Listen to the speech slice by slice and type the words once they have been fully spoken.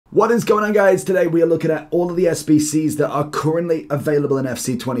What is going on, guys? Today we are looking at all of the SBCs that are currently available in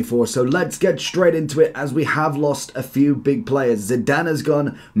FC24. So let's get straight into it, as we have lost a few big players. Zidana's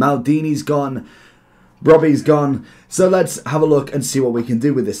gone, Maldini's gone, Robbie's gone. So let's have a look and see what we can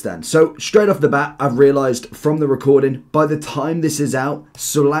do with this then. So straight off the bat, I've realised from the recording, by the time this is out,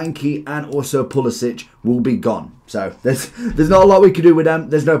 Solanke and also Pulisic will be gone. So there's not a lot we can do with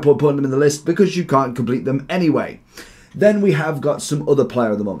them. There's no point putting them in the list because you can't complete them anyway. Then we have got some other player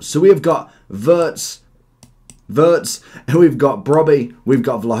of the month. So we have got Wirtz, and we've got Brobbey, we've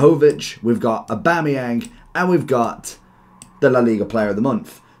got Vlahovic, we've got Aubameyang, and we've got the La Liga player of the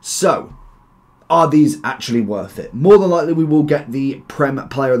month. So, are these actually worth it? More than likely we will get the Prem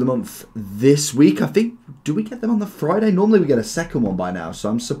player of the month this week. I think, do we get them on the Friday? Normally we get a second one by now, so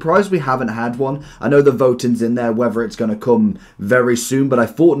I'm surprised we haven't had one. I know the voting's in there, whether it's going to come very soon, but I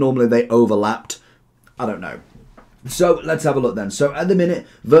thought normally they overlapped. I don't know. So, let's have a look then. So, at the minute,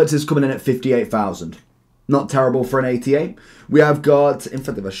 Wirtz is coming in at 58,000. Not terrible for an 88. We have got, in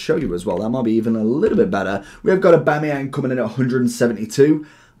fact, if I show you as well, that might be even a little bit better. We have got Aubameyang coming in at 172.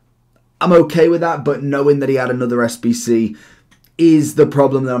 I'm okay with that, but knowing that he had another SBC is the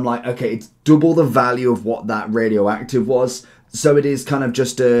problem that I'm like, okay, it's double the value of what that radioactive was. So, it is kind of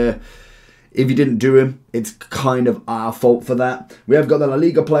just a... If you didn't do him, it's kind of our fault for that. We have got the La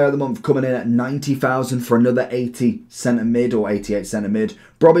Liga player of the month coming in at 90,000 for another 80 centre mid or 88 centre mid.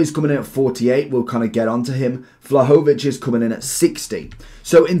 Brobbey's coming in at 48. We'll kind of get onto him. Vlahovic is coming in at 60.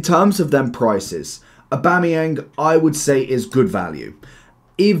 So in terms of them prices, Aubameyang, I would say, is good value.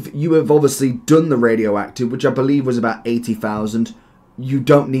 If you have obviously done the radioactive, which I believe was about 80,000, you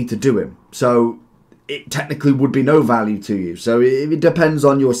don't need to do him. So it technically would be no value to you. So it depends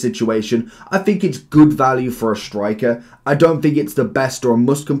on your situation. I think it's good value for a striker. I don't think it's the best or a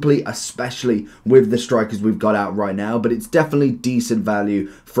must complete, especially with the strikers we've got out right now, but it's definitely decent value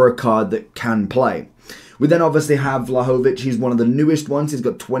for a card that can play. We then obviously have Vlahovic. He's one of the newest ones. He's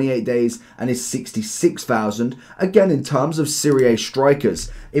got 28 days and is 66,000. Again, in terms of Serie A strikers,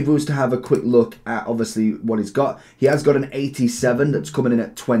 if we was to have a quick look at obviously what he's got, he has got an 87 that's coming in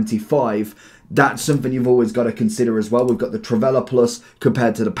at 25. That's something you've always got to consider as well. We've got the Trivela Plus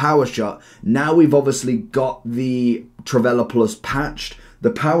compared to the Power Shot. Now we've obviously got the Trivela Plus patched.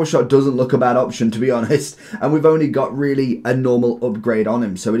 The Power Shot doesn't look a bad option, to be honest. And we've only got really a normal upgrade on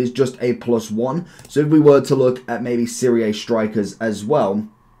him. So it is just a +1. So if we were to look at maybe Serie A strikers as well,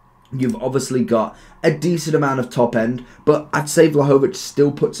 you've obviously got a decent amount of top end, but I'd say Vlahovic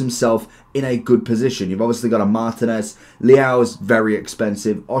still puts himself in a good position. You've obviously got a Martinez. Leao's very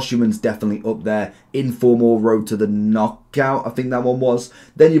expensive. Oshiman's definitely up there. Informal road to the knockout, I think that one was.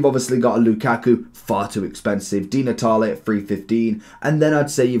 Then you've obviously got a Lukaku, far too expensive. Di Natale at 315. And then I'd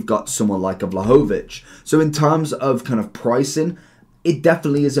say you've got someone like a Vlahovic. So in terms of kind of pricing, it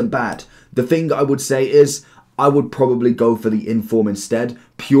definitely isn't bad. The thing I would say is, I would probably go for the Inform instead,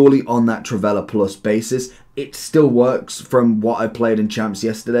 purely on that Trivela Plus basis. It still works from what I played in Champs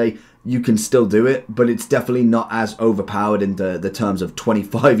yesterday. You can still do it, but it's definitely not as overpowered in the terms of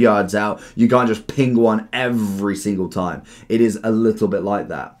 25 yards out. You can't just ping one every single time. It is a little bit like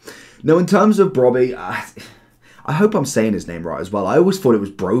that. Now, in terms of Brobbey, I hope I'm saying his name right as well. I always thought it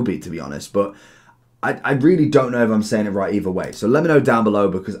was Broby, to be honest, but I really don't know if I'm saying it right either way. So let me know down below,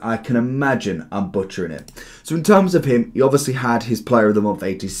 because I can imagine I'm butchering it. So in terms of him, he obviously had his Player of the Month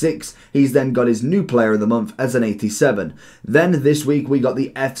 86. He's then got his new Player of the Month as an 87. Then this week we got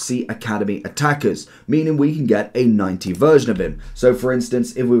the FC Academy Attackers, meaning we can get a 90 version of him. So for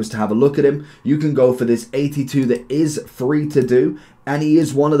instance, if we was to have a look at him, you can go for this 82 that is free to do. And he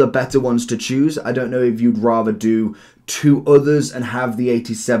is one of the better ones to choose. I don't know if you'd rather do two others and have the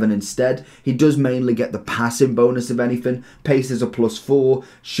 87 instead. He does mainly get the passing bonus, if anything. Pace is a +4,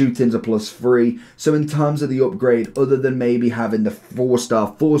 shooting's a +3. So in terms of the upgrade, other than maybe having the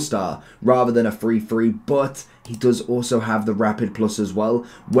 4-star rather than a 3-3, but he does also have the Rapid Plus as well.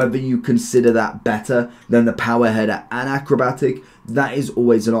 Whether you consider that better than the Power Header and Acrobatic, that is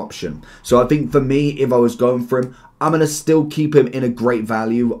always an option. So I think for me, if I was going for him, I'm going to still keep him in a great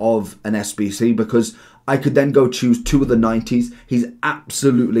value of an SBC, because I could then go choose two of the 90s. He's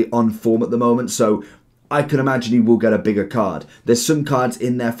absolutely on form at the moment, so I can imagine he will get a bigger card. There's some cards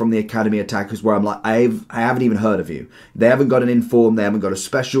in there from the Academy Attackers where I'm like, I haven't even heard of you. They haven't got an inform, they haven't got a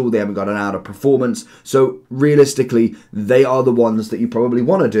special, they haven't got an out of performance. So realistically, they are the ones that you probably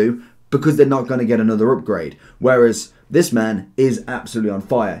want to do, because they're not going to get another upgrade. Whereas this man is absolutely on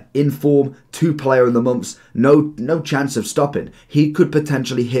fire. In form, 2 player of the months, no chance of stopping. He could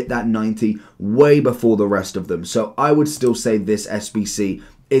potentially hit that 90 way before the rest of them. So I would still say this SBC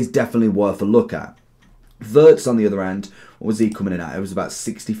is definitely worth a look at. Wirtz, on the other hand, what was he coming in at? It was about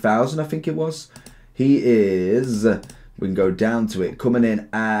 60,000, I think it was. He is, we can go down to it, coming in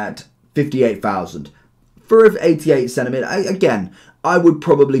at 58,000. For an 88 centimetre, again, I would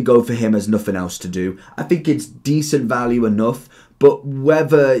probably go for him as nothing else to do. I think it's decent value enough, but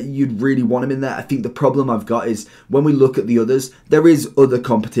whether you'd really want him in there, I think the problem I've got is when we look at the others, there is other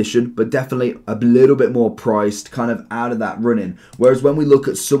competition, but definitely a little bit more priced, kind of out of that running. Whereas when we look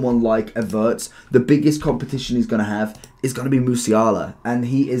at someone like Wirtz, the biggest competition he's going to have is going to be Musiala, and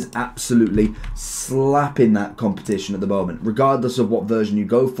he is absolutely slapping that competition at the moment. Regardless of what version you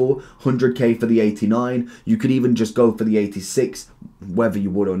go for, 100k for the 89, you could even just go for the 86, whether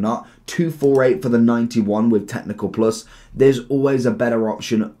you would or not. 248 for the 91 with Technical Plus. There's always a better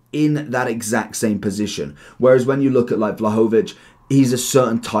option in that exact same position. Whereas when you look at like Vlahovic, he's a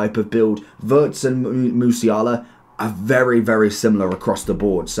certain type of build. Wirtz and Musiala are very, very similar across the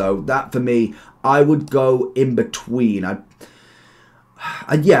board. So that for me, I would go in between.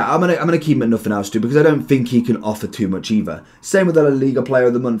 Yeah, I'm gonna keep him at nothing else too, because I don't think he can offer too much either. Same with the La Liga Player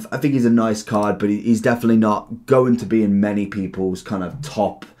of the Month. I think he's a nice card, but he's definitely not going to be in many people's kind of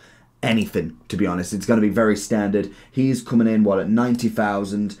top anything, to be honest. It's going to be very standard. He's coming in, what, at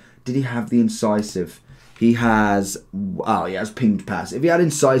 90,000. Did he have the incisive? He has, oh, he has pinged pass. If he had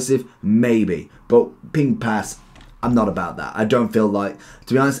incisive, maybe. But pinged pass, I'm not about that. I don't feel like,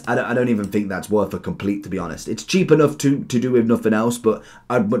 to be honest, I don't even think that's worth a complete, to be honest. It's cheap enough to do with nothing else, but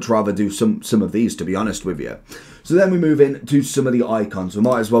I'd much rather do some of these, to be honest with you. So then we move in to some of the icons. We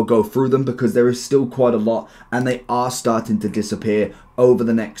might as well go through them because there is still quite a lot, and they are starting to disappear over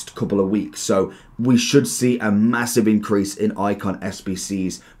the next couple of weeks. So we should see a massive increase in icon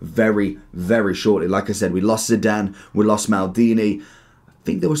SBCs very, very shortly. Like I said, we lost Zidane, we lost Maldini. I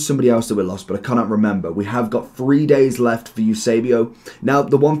think there was somebody else that we lost, but I cannot remember. We have got 3 days left for Eusebio. Now,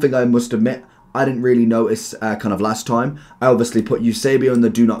 the one thing I must admit, I didn't really notice kind of last time. I obviously put Eusebio in the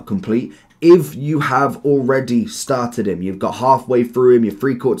do not complete. If you have already started him, you've got halfway through him, you're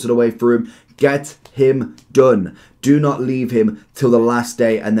 3/4 of the way through him, get him done. Do not leave him till the last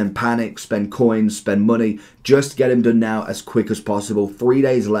day and then panic, spend coins, spend money. Just get him done now as quick as possible. 3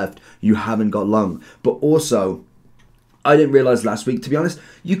 days left. You haven't got long. But also, I didn't realise last week, to be honest,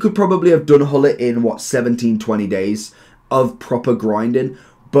 you could probably have done Hullet in, what, 17, 20 days of proper grinding.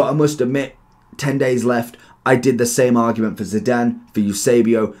 But I must admit, 10 days left. I did the same argument for Zidane, for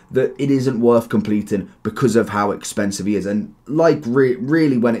Eusebio, that it isn't worth completing because of how expensive he is. And like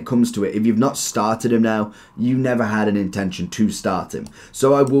really when it comes to it, if you've not started him now, you never had an intention to start him.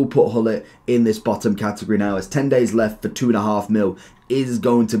 So I will put Hullet in this bottom category now, as 10 days left for 2.5 mil is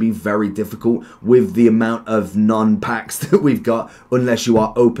going to be very difficult with the amount of non-packs that we've got, unless you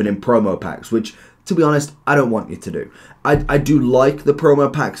are opening promo packs, which, to be honest, I don't want you to do. I do like the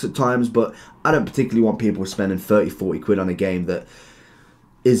promo packs at times, but I don't particularly want people spending 30, 40 quid on a game that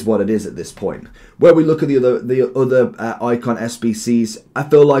is what it is at this point. Where we look at the other icon SBCs, I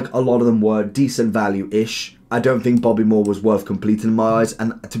feel like a lot of them were decent value-ish. I don't think Bobby Moore was worth completing in my eyes,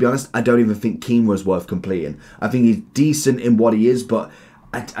 and to be honest, I don't even think Keane was worth completing. I think he's decent in what he is, but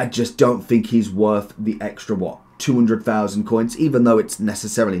I just don't think he's worth the extra, what, 200,000 coins, even though it's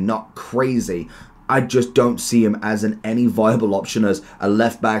necessarily not crazy. I just don't see him as any viable option as a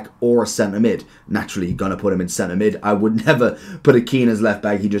left back or a centre mid. Naturally, you're going to put him in centre mid. I would never put a Keane as left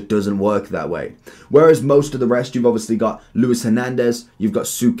back. He just doesn't work that way. Whereas most of the rest, you've obviously got Luis Hernandez, you've got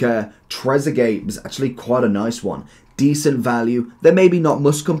Suker. Trezeguet was actually quite a nice one. Decent value. They're maybe not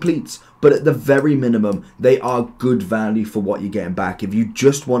must completes, but at the very minimum, they are good value for what you're getting back. If you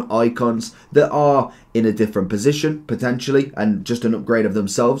just want icons that are in a different position, potentially, and just an upgrade of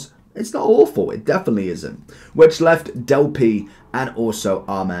themselves, it's not awful. It definitely isn't. Which left Del P and also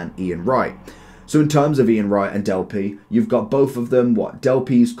our man Ian Wright. So in terms of Ian Wright and Del P, you've got both of them. What? Del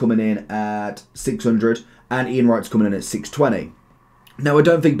P's coming in at 600 and Ian Wright's coming in at 620. Now, I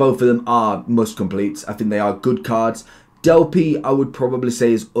don't think both of them are must completes. I think they are good cards. Del P, I would probably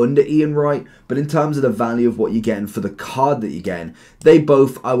say, is under Ian Wright, but in terms of the value of what you're getting for the card that you're getting, they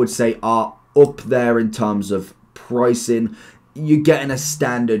both, I would say, are up there in terms of pricing. You're getting a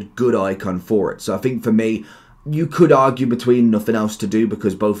standard good icon for it. So I think for me, you could argue between nothing else to do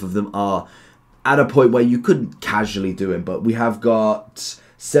because both of them are at a point where you could casually do it, but we have got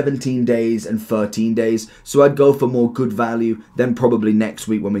 17 days and 13 days. So I'd go for more good value. Then probably next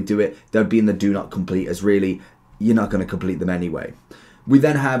week when we do it, they'll be in the do not complete, as really you're not going to complete them anyway. We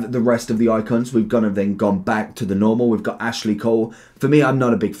then have the rest of the icons. We've then gone back to the normal. We've got Ashley Cole. For me, I'm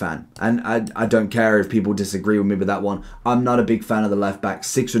not a big fan. And I don't care if people disagree with me with that one. I'm not a big fan of the left back.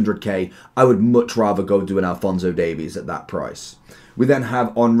 600k. I would much rather go do an Alphonso Davies at that price. We then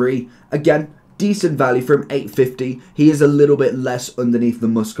have Henry. Again, decent value for him, 850. He is a little bit less underneath the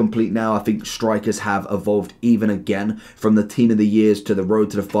must complete now. I think strikers have evolved even again from the team of the years to the road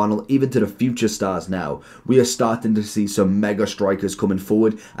to the final, even to the future stars now. We are starting to see some mega strikers coming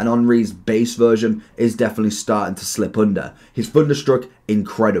forward, and Henry's base version is definitely starting to slip under. His Thunderstruck,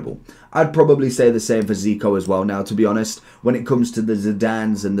 incredible. I'd probably say the same for Zico as well now, to be honest. When it comes to the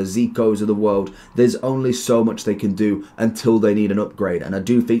Zidans and the Zicos of the world, there's only so much they can do until they need an upgrade. And I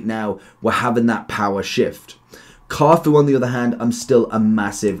do think now we're having that power shift. Carfu, on the other hand, I'm still a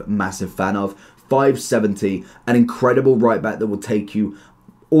massive, massive fan of. 570, an incredible right back that will take you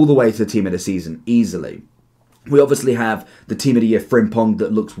all the way to the team of the season easily. We obviously have the team of the year Frimpong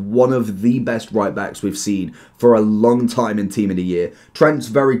that looks one of the best right backs we've seen for a long time in team of the year. Trent's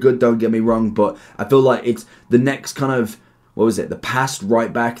very good, don't get me wrong, but I feel like it's the next kind of, what was it, the past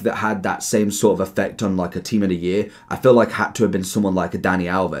right back that had that same sort of effect on like a team of the year. I feel like had to have been someone like a Dani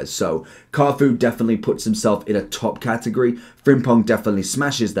Alves. So Carfu definitely puts himself in a top category. Frimpong definitely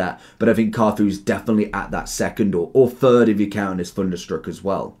smashes that, but I think Carfu's definitely at that second or third if you count his Thunderstruck as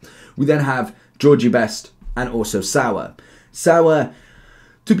well. We then have Georgie Best and also Sauer. Sauer,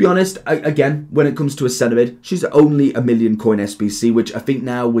 to be honest, again, when it comes to a centre mid, she's only a million coin SBC, which I think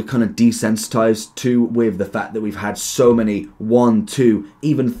now we're kind of desensitized to with the fact that we've had so many 1, 2,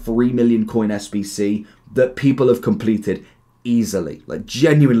 even 3 million coin SBC that people have completed easily, like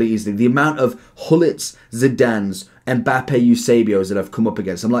genuinely easily. The amount of Hullets, Zidans, Mbappe, Eusebios that have come up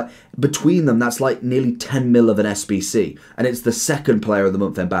against, I'm like, between them, that's like nearly 10 mil of an SBC, and it's the second player of the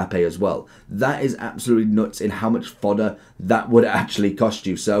month, Mbappe, as well. That is absolutely nuts in how much fodder that would actually cost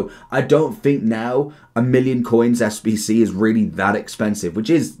you. So I don't think now a million coins SBC is really that expensive,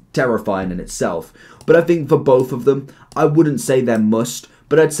 which is terrifying in itself. But I think for both of them, I wouldn't say they're must,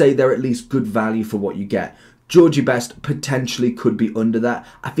 but I'd say they're at least good value for what you get. Georgie Best potentially could be under that.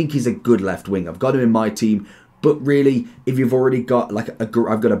 I think he's a good left wing. I've got him in my team. But really, if you've already got, like, I've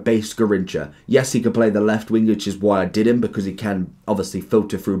got a base Garincha. Yes, he can play the left wing, which is why I did him, because he can obviously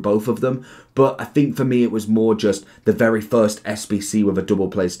filter through both of them. But I think for me, it was more just the very first SBC with a double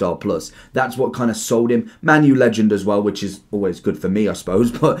play star plus. That's what kind of sold him. Man U legend as well, which is always good for me, I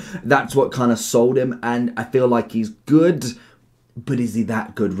suppose. But that's what kind of sold him. And I feel like he's good. But is he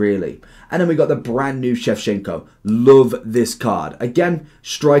that good, really? And then we got the brand new Shevchenko. Love this card. Again,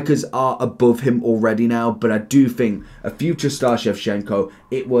 strikers are above him already now, but I do think a future star Shevchenko,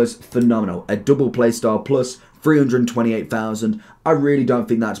 it was phenomenal. A double play star plus 328,000. I really don't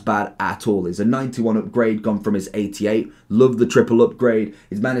think that's bad at all. He's a 91 upgrade, gone from his 88. Love the triple upgrade.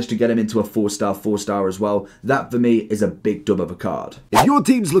 He's managed to get him into a 4-star as well. That for me is a big dub of a card. If your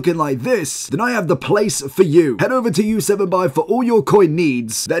team's looking like this, then I have the place for you. Head over to U7Buy for all your coin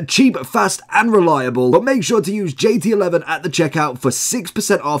needs. They're cheap, fast and reliable, but make sure to use JT11 at the checkout for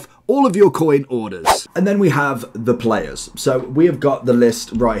 6% off all of your coin orders. And then we have the players. So we have got the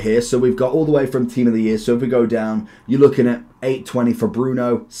list right here. So we've got all the way from team of the year. So if we go down, you're looking at 820 for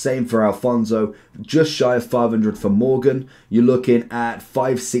Bruno, same for Alfonso, just shy of 500 for Morgan. You're looking at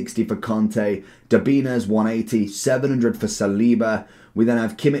 560 for Conte, Dabina's 180, 700 for Saliba. We then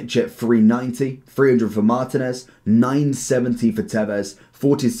have Kimmich at 390, 300 for Martinez, 970 for Tevez,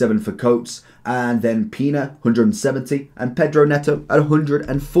 47 for Coates, and then Pina, 170, and Pedro Neto at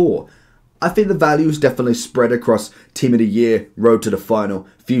 104. I think the value is definitely spread across Team of the Year, Road to the Final,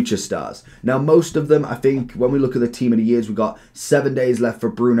 Future Stars. Now, most of them, I think, when we look at the Team of the Years, we've got 7 days left for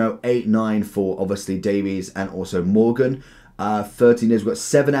Bruno, 8, 9 for, obviously, Davies and also Morgan. 13 days, we've got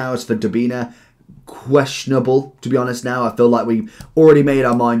 7 hours for Dabina. Questionable, to be honest now. I feel like we already made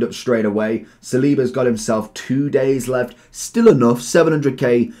our mind up straight away. Saliba's got himself 2 days left. Still enough,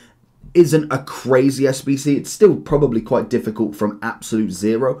 700k. Isn't a crazy SBC. It's still probably quite difficult from absolute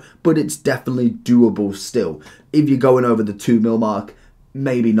zero, but it's definitely doable still. If you're going over the 2 mil mark,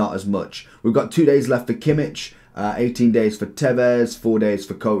 maybe not as much. We've got 2 days left for Kimmich, 18 days for Tevez, 4 days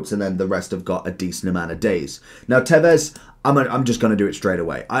for Coates, and then the rest have got a decent amount of days. Now Tevez, I'm just going to do it straight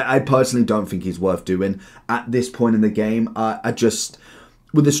away. I personally don't think he's worth doing at this point in the game.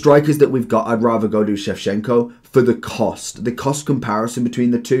 With the strikers that we've got, I'd rather go do Shevchenko for the cost. The cost comparison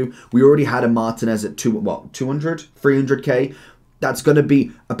between the two, we already had a Martinez at 300k. That's going to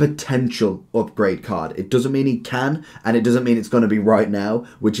be a potential upgrade card. It doesn't mean he can, and it doesn't mean it's going to be right now,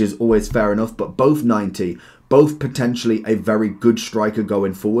 which is always fair enough, but both 90, both potentially a very good striker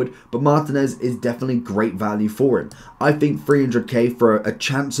going forward, but Martinez is definitely great value for him. I think 300k for a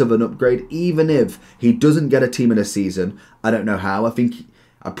chance of an upgrade, even if he doesn't get a team in a season, I don't know how. I think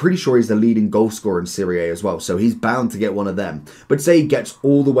I'm pretty sure he's the leading goal scorer in Serie A as well, so he's bound to get one of them. But say he gets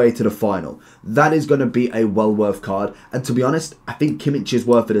all the way to the final, that is going to be a well worth card. And to be honest, I think Kimmich is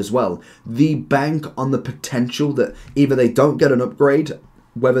worth it as well. The bank on the potential that either they don't get an upgrade,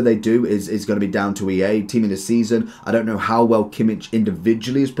 whether they do is going to be down to EA, team of the season. I don't know how well Kimmich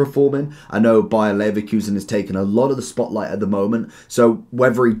individually is performing. I know Bayer Leverkusen is taking a lot of the spotlight at the moment. So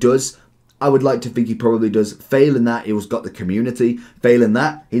whether he does, I would like to think he probably does. Failing that, he's got the community. Failing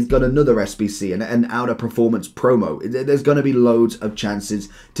that, he's got another SBC, an outer performance promo. There's going to be loads of chances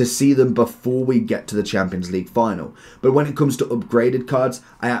to see them before we get to the Champions League final. But when it comes to upgraded cards,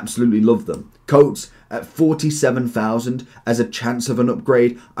 I absolutely love them. Coates at 47,000 as a chance of an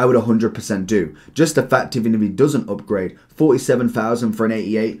upgrade, I would 100% do. Just the fact, even if he doesn't upgrade, 47,000 for an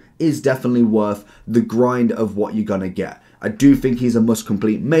 88 is definitely worth the grind of what you're going to get. I do think he's a must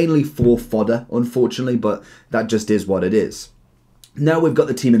complete, mainly for fodder, unfortunately, but that just is what it is. Now we've got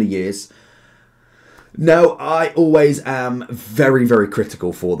the team of the years. Now, I always am very, very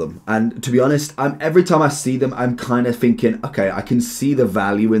critical for them. And to be honest, every time I see them, I'm kind of thinking, okay, I can see the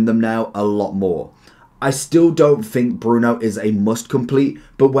value in them now a lot more. I still don't think Bruno is a must complete,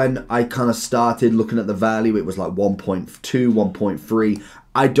 but when I kind of started looking at the value, it was like 1.2, 1.3.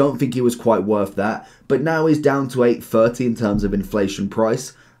 I don't think he was quite worth that, but now he's down to 830 in terms of inflation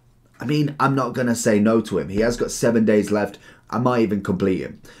price. I mean, I'm not going to say no to him. He has got 7 days left. I might even complete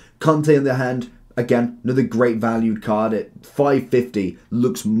him. Conte on the hand, again, another great valued card at 550,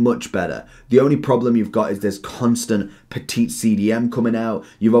 looks much better. The only problem you've got is there's constant petite CDM coming out.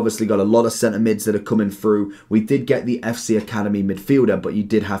 You've obviously got a lot of centre mids that are coming through. We did get the FC Academy midfielder, but you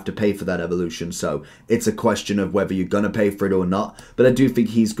did have to pay for that evolution. So it's a question of whether you're going to pay for it or not. But I do think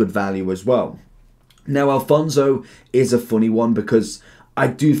he's good value as well. Now, Alfonso is a funny one because I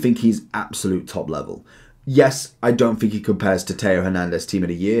do think he's absolute top level. Yes, I don't think he compares to Theo Hernandez team of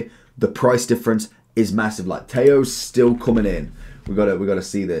the year. The price difference is massive. Like, Teo's still coming in. We gotta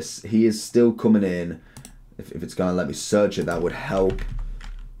see this. He is still coming in. If it's gonna let me search it, that would help.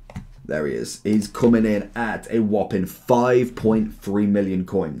 There he is. He's coming in at a whopping 5.3 million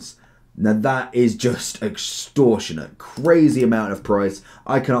coins. Now that is just extortionate. Crazy amount of price.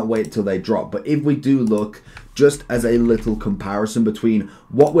 I cannot wait till they drop. But if we do look, just as a little comparison between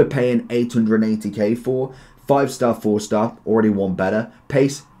what we're paying 880k for, 5-star, 4-star, already one better.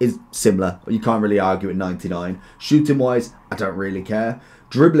 Pace is similar. You can't really argue at 99. Shooting wise, I don't really care.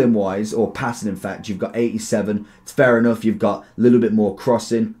 Dribbling wise, or passing in fact, you've got 87. It's fair enough. You've got a little bit more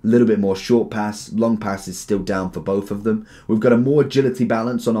crossing, a little bit more short pass. Long pass is still down for both of them. We've got a more agility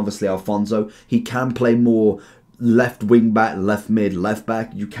balance on obviously Alfonso. He can play more left wing back, left mid, left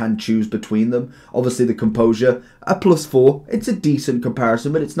back. You can choose between them. Obviously the composure, a +4. It's a decent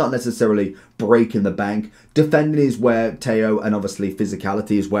comparison, but it's not necessarily breaking the bank. Defending is where Theo, and obviously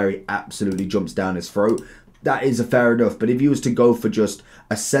physicality is where he absolutely jumps down his throat. That is a fair enough, but if you was to go for just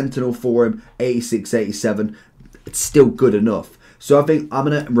a sentinel for him, 86, 87, it's still good enough. So I think I'm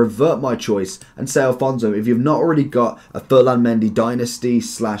going to revert my choice and say Alfonso. If you've not already got a Ferland Mendy Dynasty /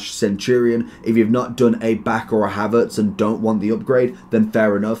 Centurion, if you've not done a Back or a Havertz and don't want the upgrade, then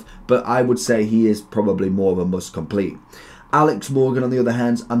fair enough. But I would say he is probably more of a must complete. Alex Morgan, on the other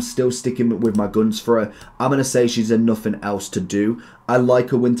hand, I'm still sticking with my guns for her. I'm going to say she's a nothing else to do. I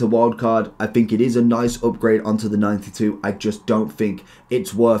like a winter wildcard. I think it is a nice upgrade onto the 92. I just don't think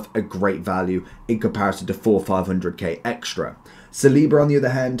it's worth a great value in comparison to 400-500k extra. Saliba, on the other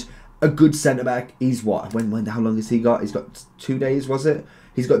hand, a good centre-back. He's what? How long has he got? He's got 2 days, was it?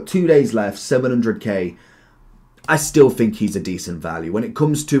 He's got 2 days left, 700k. I still think he's a decent value. When it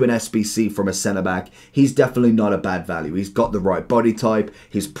comes to an SBC from a centre-back, he's definitely not a bad value. He's got the right body type.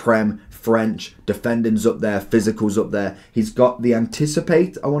 He's Prem, French, defending's up there, physical's up there. He's got the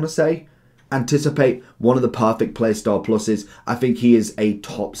Anticipate, I want to say. Anticipate, one of the perfect playstyle pluses. I think he is a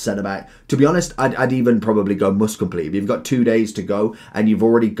top centre-back. To be honest, I'd even probably go must complete. If you've got 2 days to go and you've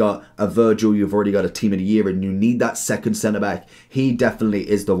already got a Virgil, you've already got a team of the year and you need that second centre-back, he definitely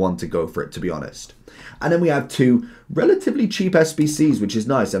is the one to go for it, to be honest. And then we have two relatively cheap SBCs, which is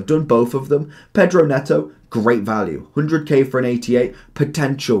nice. I've done both of them. Pedro Neto, great value. 100k for an 88.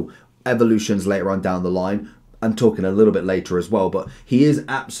 Potential evolutions later on down the line. I'm talking a little bit later as well, but he is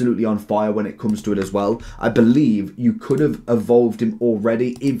absolutely on fire when it comes to it as well. I believe you could have evolved him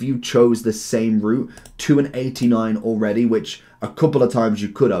already if you chose the same route to an 89 already, which a couple of times you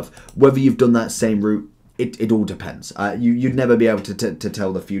could have. Whether you've done that same route, it all depends. You'd never be able to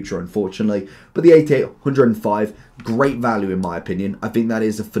tell the future, unfortunately. But the 88, 105, great value in my opinion. I think that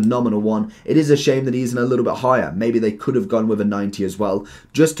is a phenomenal one. It is a shame that he isn't a little bit higher. Maybe they could have gone with a 90 as well,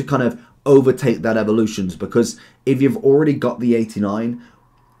 just to kind of overtake that evolutions, because if you've already got the 89,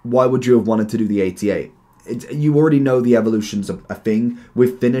 why would you have wanted to do the 88? You already know the evolution's a thing.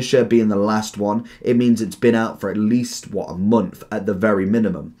 With Finisher being the last one, it means it's been out for at least, a month at the very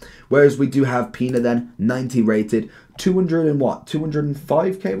minimum. Whereas we do have Pina then, 90 rated,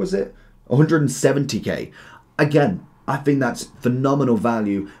 205k was it? 170k. Again, I think that's phenomenal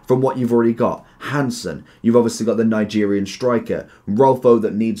value from what you've already got. Hansen, you've obviously got the Nigerian striker. Rolfo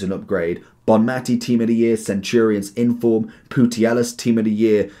that needs an upgrade. Bonmati Team of the Year, Centurions Inform, Putielis Team of the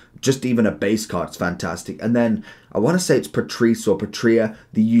Year. Just even a base card's fantastic. And then, I want to say it's Patrice or Patria,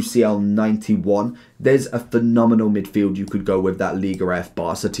 the UCL 91. There's a phenomenal midfield you could go with that Liga F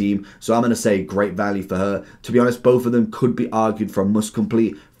Barca team. So I'm going to say great value for her. To be honest, both of them could be argued for a must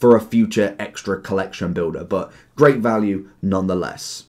complete for a future extra collection builder. But great value nonetheless.